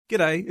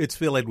G'day, it's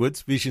Phil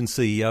Edwards, Vision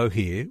CEO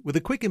here, with a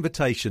quick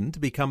invitation to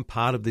become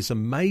part of this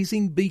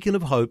amazing beacon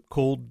of hope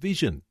called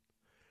Vision.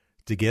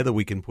 Together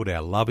we can put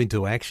our love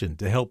into action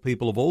to help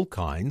people of all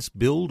kinds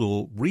build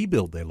or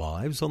rebuild their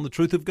lives on the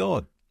truth of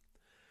God.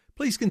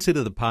 Please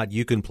consider the part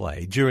you can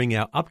play during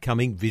our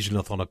upcoming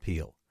Visionathon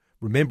appeal,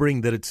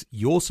 remembering that it's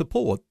your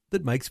support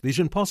that makes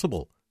Vision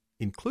possible,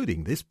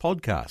 including this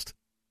podcast.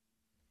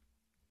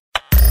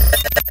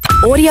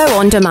 Audio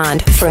on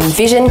demand from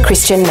Vision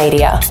Christian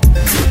Media.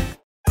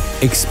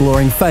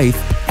 Exploring faith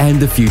and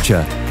the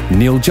future.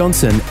 Neil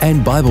Johnson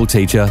and Bible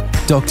teacher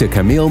Dr.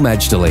 Kameel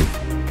Majdali.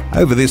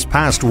 Over this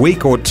past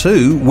week or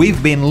two,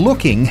 we've been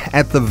looking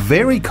at the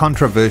very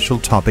controversial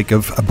topic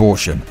of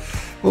abortion.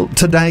 Well,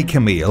 today,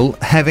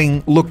 Kameel,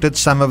 having looked at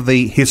some of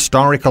the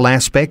historical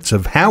aspects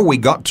of how we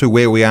got to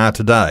where we are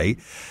today,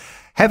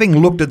 having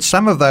looked at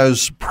some of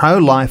those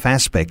pro-life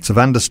aspects of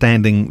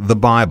understanding the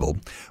Bible,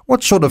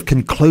 what sort of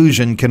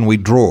conclusion can we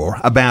draw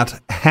about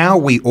how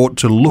we ought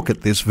to look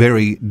at this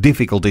very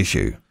difficult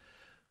issue?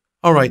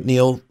 All right,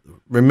 Neil,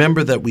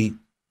 remember that we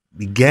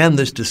began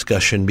this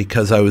discussion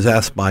because I was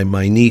asked by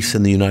my niece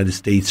in the United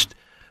States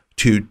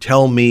to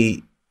tell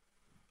me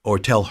or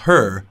tell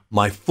her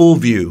my full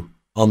view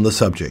on the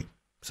subject.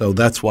 So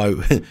that's why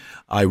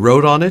I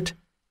wrote on it,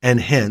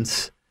 and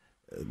hence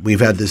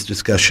we've had this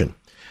discussion.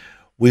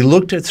 We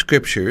looked at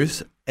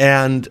scriptures,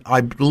 and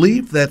I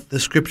believe that the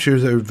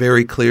scriptures are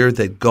very clear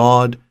that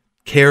God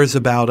cares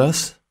about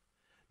us,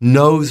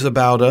 knows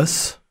about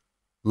us,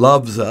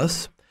 loves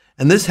us,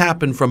 and this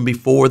happened from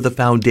before the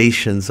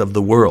foundations of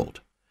the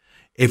world.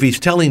 If he's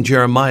telling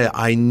Jeremiah,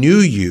 I knew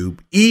you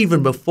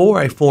even before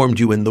I formed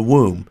you in the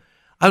womb,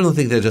 I don't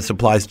think that just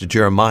applies to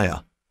Jeremiah,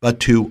 but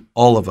to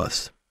all of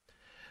us.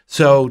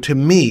 So to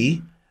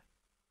me,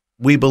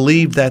 we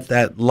believe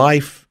that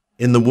life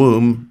in the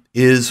womb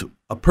is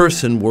a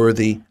person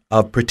worthy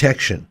of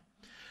protection.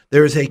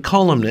 There is a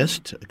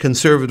columnist, a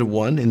conservative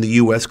one in the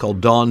U.S.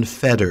 called Don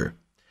Feder,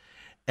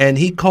 and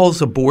he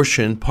calls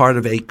abortion part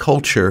of a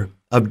culture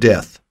of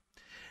death.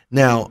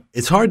 Now,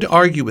 it's hard to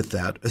argue with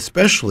that,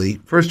 especially,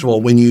 first of all,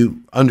 when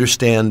you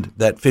understand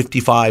that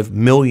 55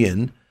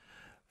 million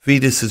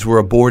fetuses were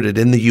aborted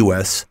in the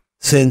U.S.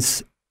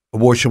 since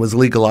abortion was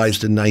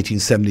legalized in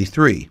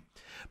 1973.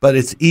 But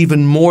it's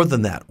even more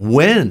than that.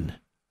 When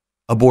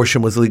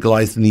abortion was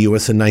legalized in the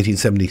U.S. in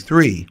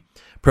 1973,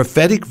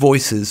 prophetic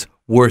voices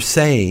were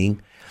saying,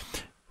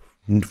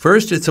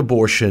 first it's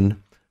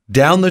abortion,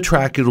 down the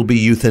track it'll be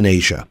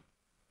euthanasia,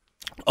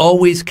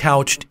 always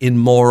couched in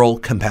moral,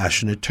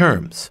 compassionate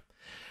terms.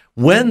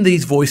 When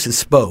these voices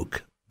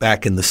spoke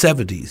back in the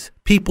 70s,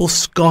 people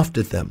scoffed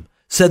at them,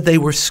 said they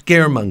were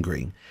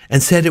scaremongering,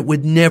 and said it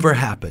would never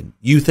happen,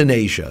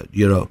 euthanasia,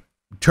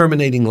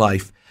 terminating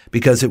life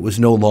because it was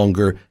no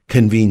longer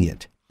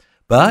convenient.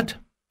 But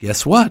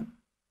guess what?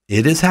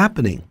 It is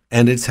happening,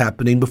 and it's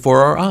happening before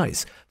our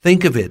eyes.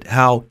 Think of it,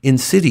 how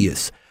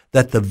insidious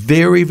that the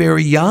very,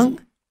 very young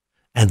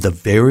and the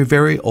very,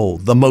 very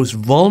old, the most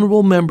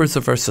vulnerable members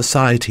of our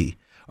society,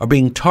 are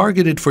being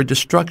targeted for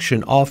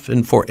destruction,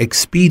 often for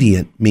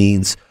expedient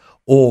means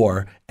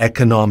or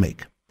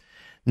economic.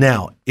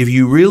 Now, if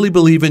you really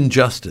believe in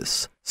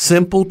justice,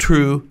 simple,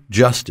 true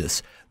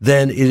justice,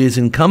 then it is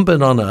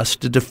incumbent on us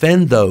to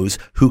defend those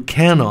who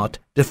cannot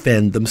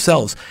defend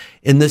themselves.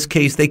 In this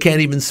case, they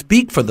can't even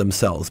speak for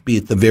themselves, be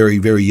it the very,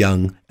 very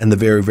young and the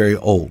very, very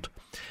old.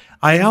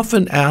 I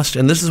often asked,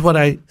 and this is what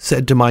I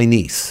said to my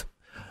niece,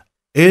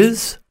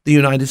 is the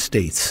United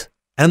States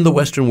and the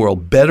Western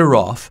world better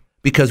off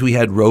because we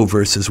had Roe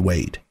versus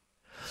Wade?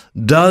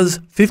 Does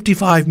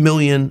 55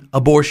 million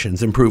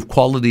abortions improve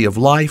quality of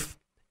life,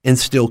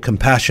 instill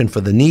compassion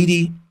for the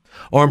needy,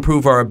 or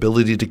improve our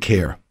ability to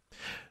care?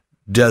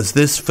 Does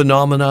this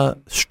phenomena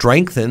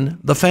strengthen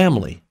the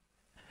family?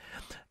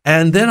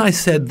 And then I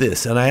said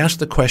this, and I asked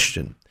the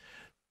question,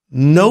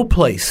 no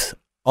place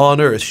on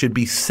earth should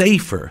be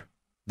safer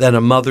than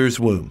a mother's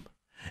womb.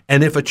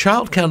 And if a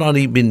child cannot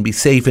even be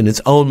safe in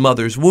its own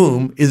mother's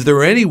womb, is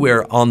there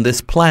anywhere on this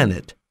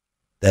planet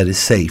that is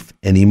safe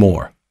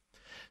anymore?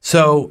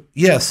 So,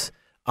 yes,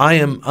 I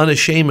am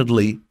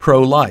unashamedly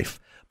pro-life.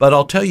 But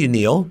I'll tell you,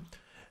 Neil,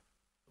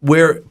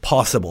 where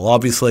possible,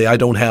 obviously I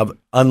don't have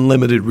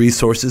unlimited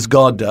resources,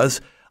 God does.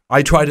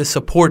 I try to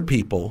support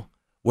people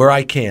where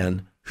I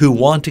can who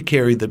want to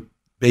carry the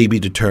baby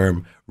to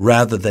term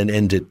rather than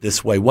end it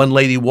this way. One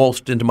lady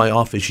waltzed into my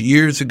office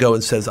years ago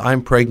and says,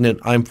 I'm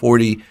pregnant, I'm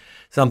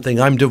 40-something,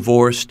 I'm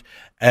divorced,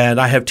 and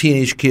I have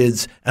teenage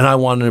kids, and I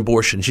want an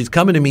abortion. She's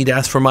coming to me to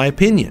ask for my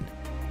opinion.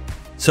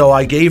 So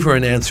I gave her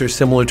an answer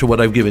similar to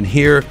what I've given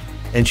here,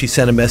 and she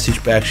sent a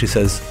message back. She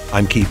says,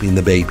 I'm keeping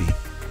the baby.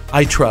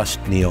 I trust,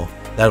 Neil,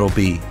 that'll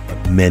be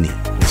what many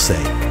will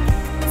say.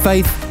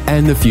 Faith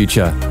and the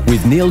Future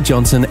with Neil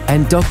Johnson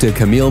and Dr.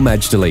 Kameel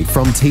Majdali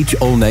from Teach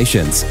All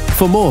Nations.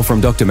 For more from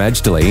Dr.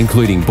 Majdali,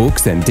 including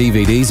books and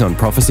DVDs on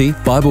prophecy,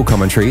 Bible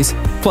commentaries,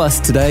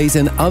 plus today's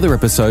and other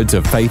episodes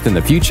of Faith and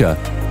the Future,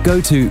 go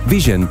to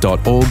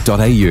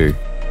vision.org.au.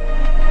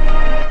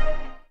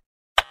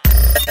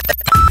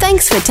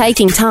 Thanks for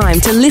taking time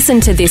to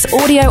listen to this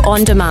audio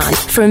on demand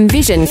from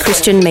Vision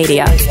Christian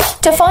Media.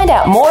 To find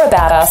out more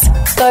about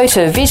us, go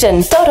to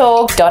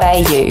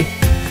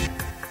vision.org.au.